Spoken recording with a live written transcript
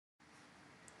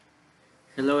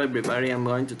Hello everybody, I'm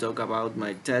going to talk about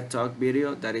my TED Talk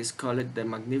video that is called The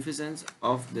Magnificence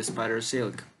of the Spider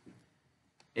Silk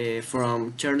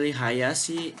from Charlie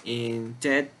Hayashi in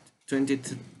TED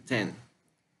 2010.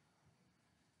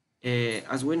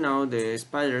 As we know, the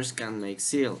spiders can make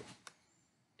silk.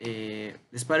 The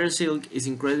spider silk is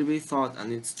incredibly thought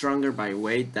and it's stronger by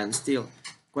weight than steel.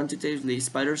 Quantitatively,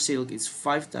 spider silk is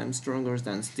 5 times stronger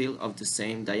than steel of the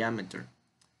same diameter.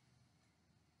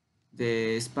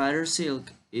 The spider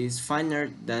silk is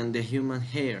finer than the human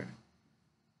hair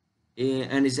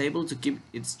and is able to keep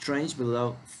its strength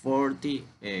below 40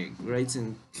 grades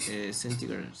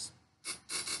centigrades.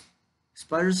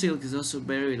 Spider silk is also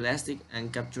very elastic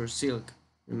and capture silk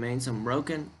remains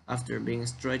unbroken after being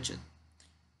stretched.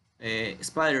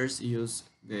 Spiders use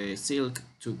the silk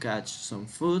to catch some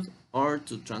food or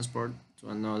to transport to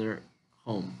another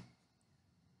home.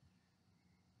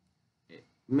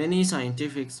 Many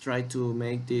scientists try to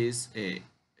make this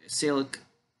silk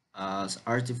as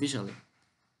artificially,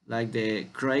 like the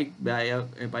Craig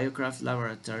Biocraft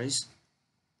Laboratories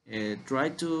try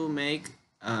to make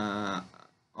uh,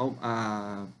 of,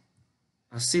 a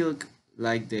silk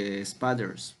like the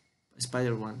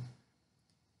spider one.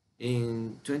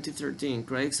 In 2013,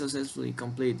 Craig successfully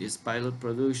completed its pilot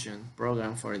production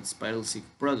program for its spider silk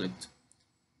product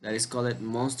that is called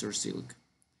Monster Silk.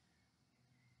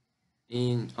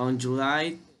 On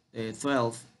July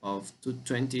 12th of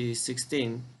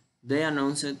 2016, they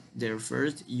announced their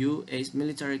first US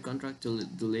military contract to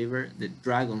deliver the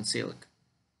Dragon Silk.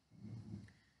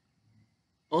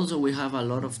 Also, we have a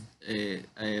lot of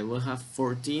we have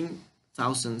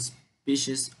 14,000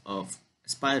 species of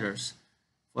spiders.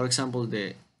 For example,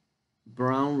 the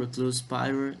brown recluse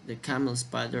spider, the camel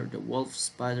spider, the wolf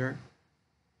spider,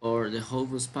 or the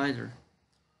hobo spider.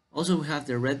 Also, we have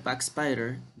the redback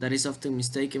spider that is often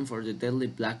mistaken for the deadly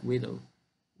black widow.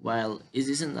 While it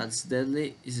isn't as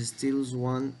deadly, it is still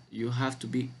one you have to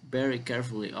be very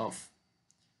carefully of.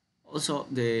 Also,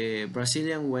 the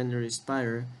Brazilian Wanderer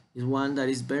spider is one that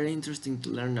is very interesting to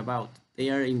learn about. They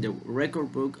are in the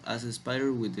record book as a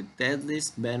spider with the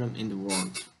deadliest venom in the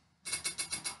world.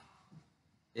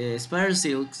 Spider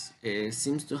silks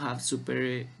seems to have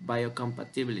superior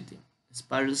biocompatibility.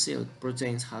 Spider silk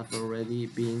proteins have already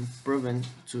been proven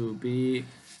to be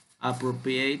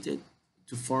appropriated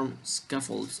to form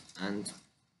scaffolds and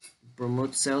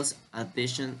promote cells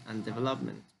adhesion and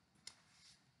development.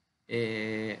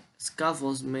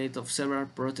 Scaffolds made of several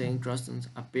protein crostons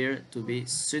appear to be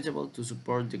suitable to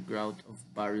support the growth of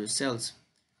various cells.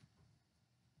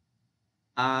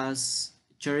 As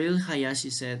Cheryl Hayashi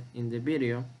said in the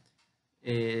video,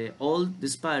 all the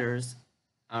spiders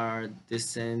are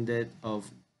descended of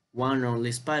one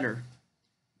only spider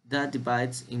that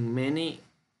divides in many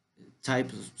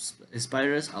types of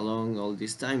spiders along all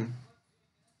this time.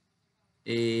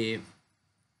 Uh,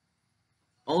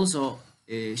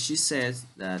 she says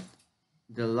that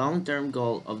the long-term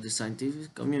goal of the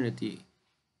scientific community,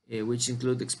 which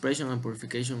include expression and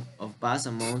purification of vast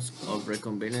amounts of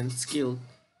recombinant skill,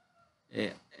 uh,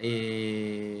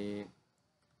 uh,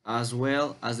 as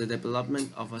well as the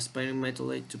development of aspirin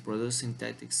methylate to produce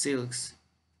synthetic silks,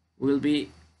 will be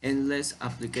endless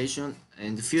application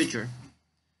in the future.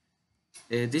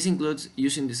 This includes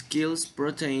using the skills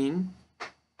protein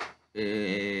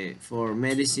for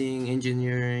medicine,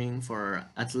 engineering, for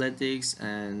athletics,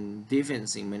 and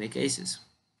defense in many cases.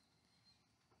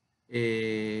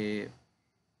 Uh,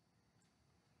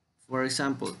 for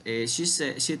example,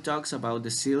 she talks about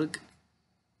the silk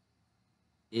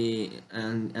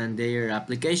and their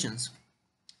applications.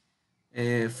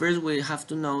 First, we have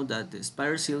to know that the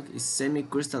spider silk is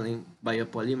semi-crystalline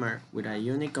biopolymer with a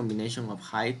unique combination of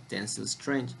high tensile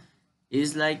strength.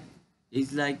 It's like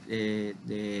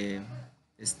the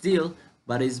steel,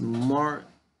 but it's more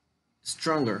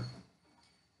stronger.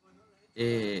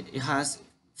 It has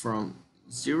from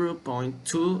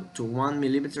 0.2 to 1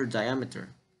 millimeter diameter,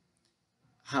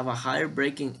 have a higher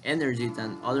breaking energy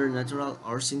than other natural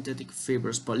or synthetic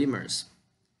fibrous polymers.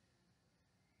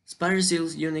 Spider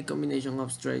silk's unique combination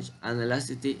of stretch and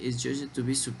elasticity is judged to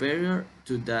be superior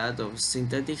to that of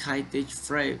synthetic high-tech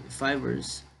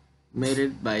fibers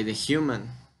made by the human.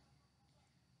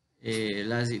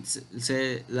 Las it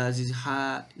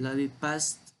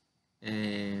passed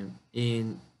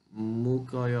in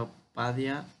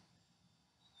Mucoyopadia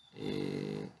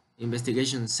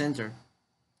Investigation Center.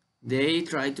 They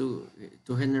try to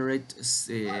generate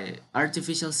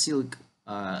artificial silk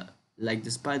like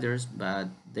the spiders, but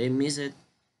they miss it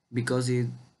because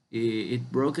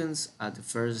it brokens at the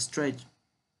first stretch.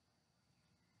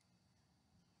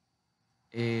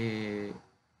 Uh,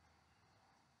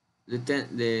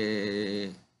 the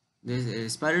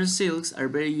spider silks are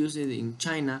very used in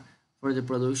China for the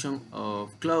production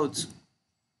of clothes.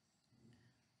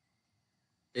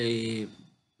 uh,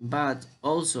 but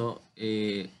also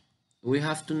we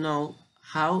have to know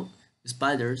how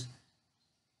spiders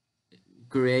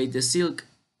create the silk,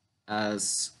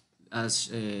 as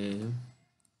as uh,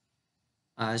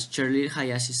 as Shirley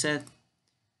Hayashi said.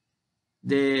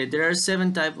 There are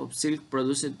seven types of silk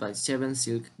produced by seven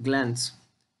silk glands.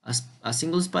 A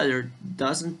single spider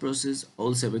doesn't process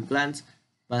all seven glands,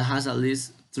 but has at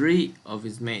least three of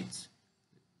its mates.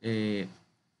 Uh,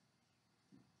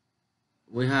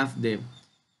 we have the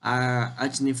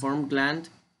actiniform gland,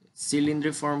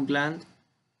 cylindriform gland,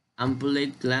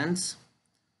 ampullate glands,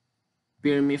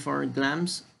 pyramiform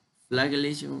glands,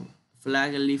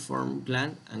 flagelliform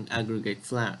gland, and aggregate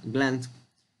gland.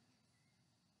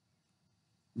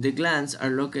 The glands are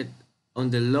located on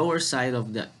the lower side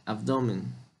of the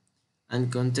abdomen and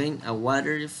contain a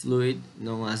watery fluid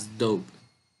known as dope.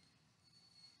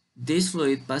 This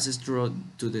fluid passes through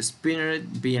to the spinneret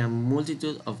via a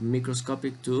multitude of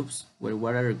microscopic tubes where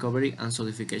water recovery and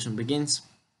solidification begins.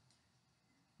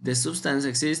 The substance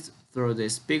exists through the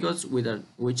spigots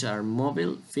which are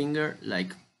mobile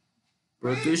finger-like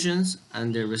protrusions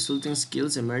and the resulting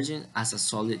scales emerging as a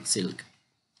solid silk.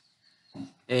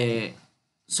 Uh,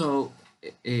 so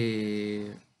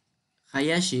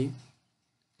Hayashi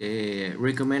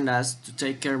recommend us to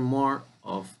take care more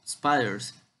of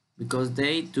spiders because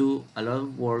they do a lot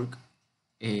of work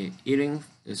eating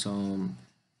some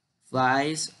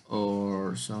flies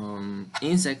or some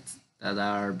insects that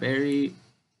are very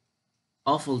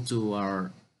awful to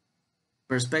our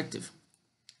perspective.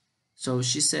 So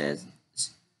she said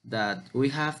that we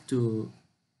have to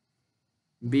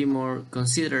be more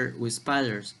considerate with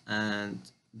spiders and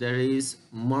there is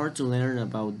more to learn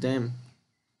about them.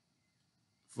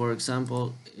 For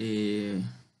example,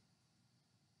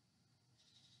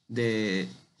 the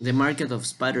market of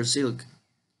spider silk.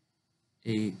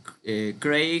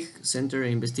 Craig Center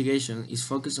Investigation is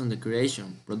focused on the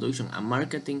creation, production, and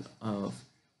marketing of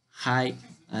high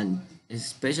and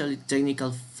especially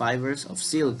technical fibers of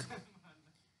silk.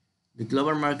 The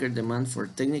global market demand for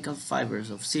technical fibers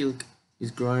of silk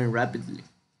is growing rapidly,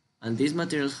 and these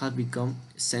materials have become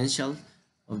essential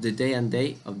of the day and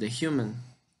day of the human.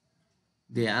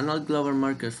 The annual global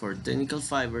market for technical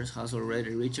fibers has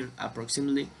already reached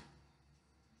approximately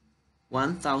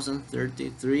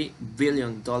 $1,033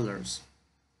 billion.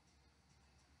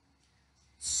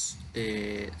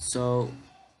 So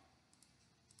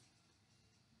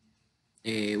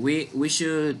we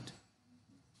should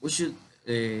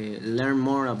learn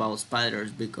more about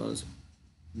spiders because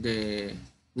the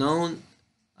known,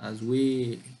 as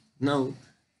we know,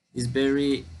 is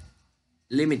very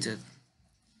limited.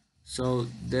 So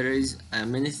there is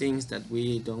many things that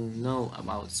we don't know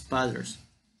about spiders.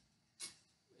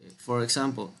 For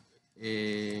example,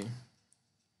 uh,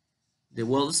 the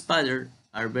wolf spider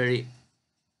are very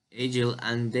agile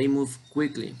and they move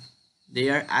quickly. They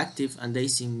are active and they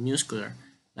seem muscular.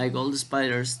 Like all the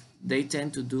spiders, they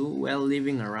tend to do well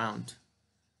living around.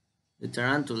 The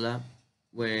tarantula,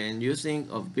 when you think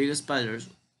of big spiders,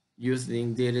 you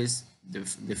think this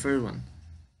is the first one.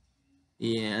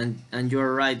 Yeah, and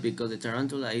you're right because the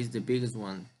tarantula is the biggest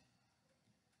one.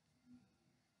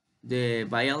 The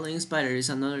violin spider is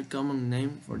another common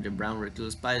name for the brown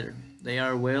recluse spider. They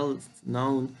are well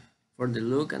known for the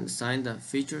look and design that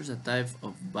features a type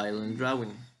of violin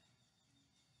drawing.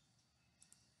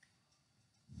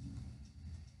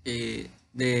 The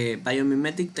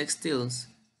biomimetic textiles,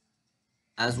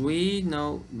 as we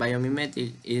know,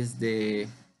 biomimetic is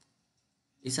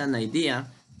an idea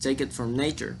taken from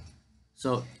nature.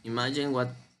 So imagine what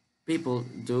people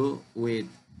do with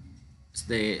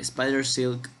the spider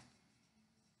silk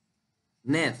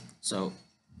net. So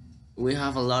we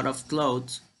have a lot of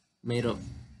clothes made of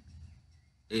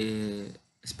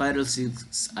spider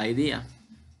silk's idea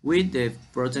with the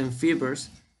protein fibers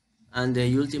and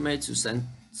the ultimate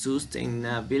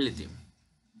sustainability.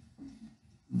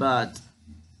 But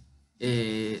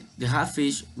the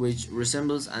half-fish, which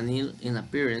resembles an eel in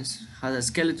appearance, has a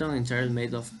skeleton entirely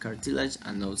made of cartilage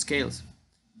and no scales,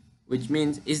 which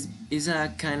means is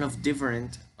a kind of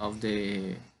different of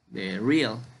the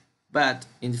real. But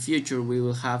in the future, we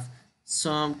will have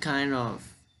some kind of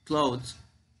clothes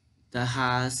that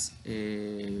has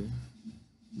the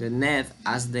net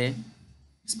as the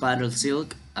spider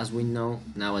silk as we know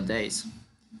nowadays.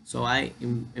 So I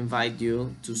invite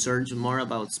you to search more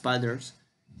about spiders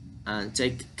and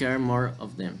take care more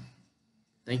of them.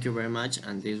 Thank you very much,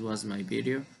 and this was my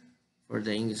video for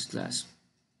the English class.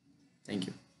 Thank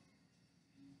you.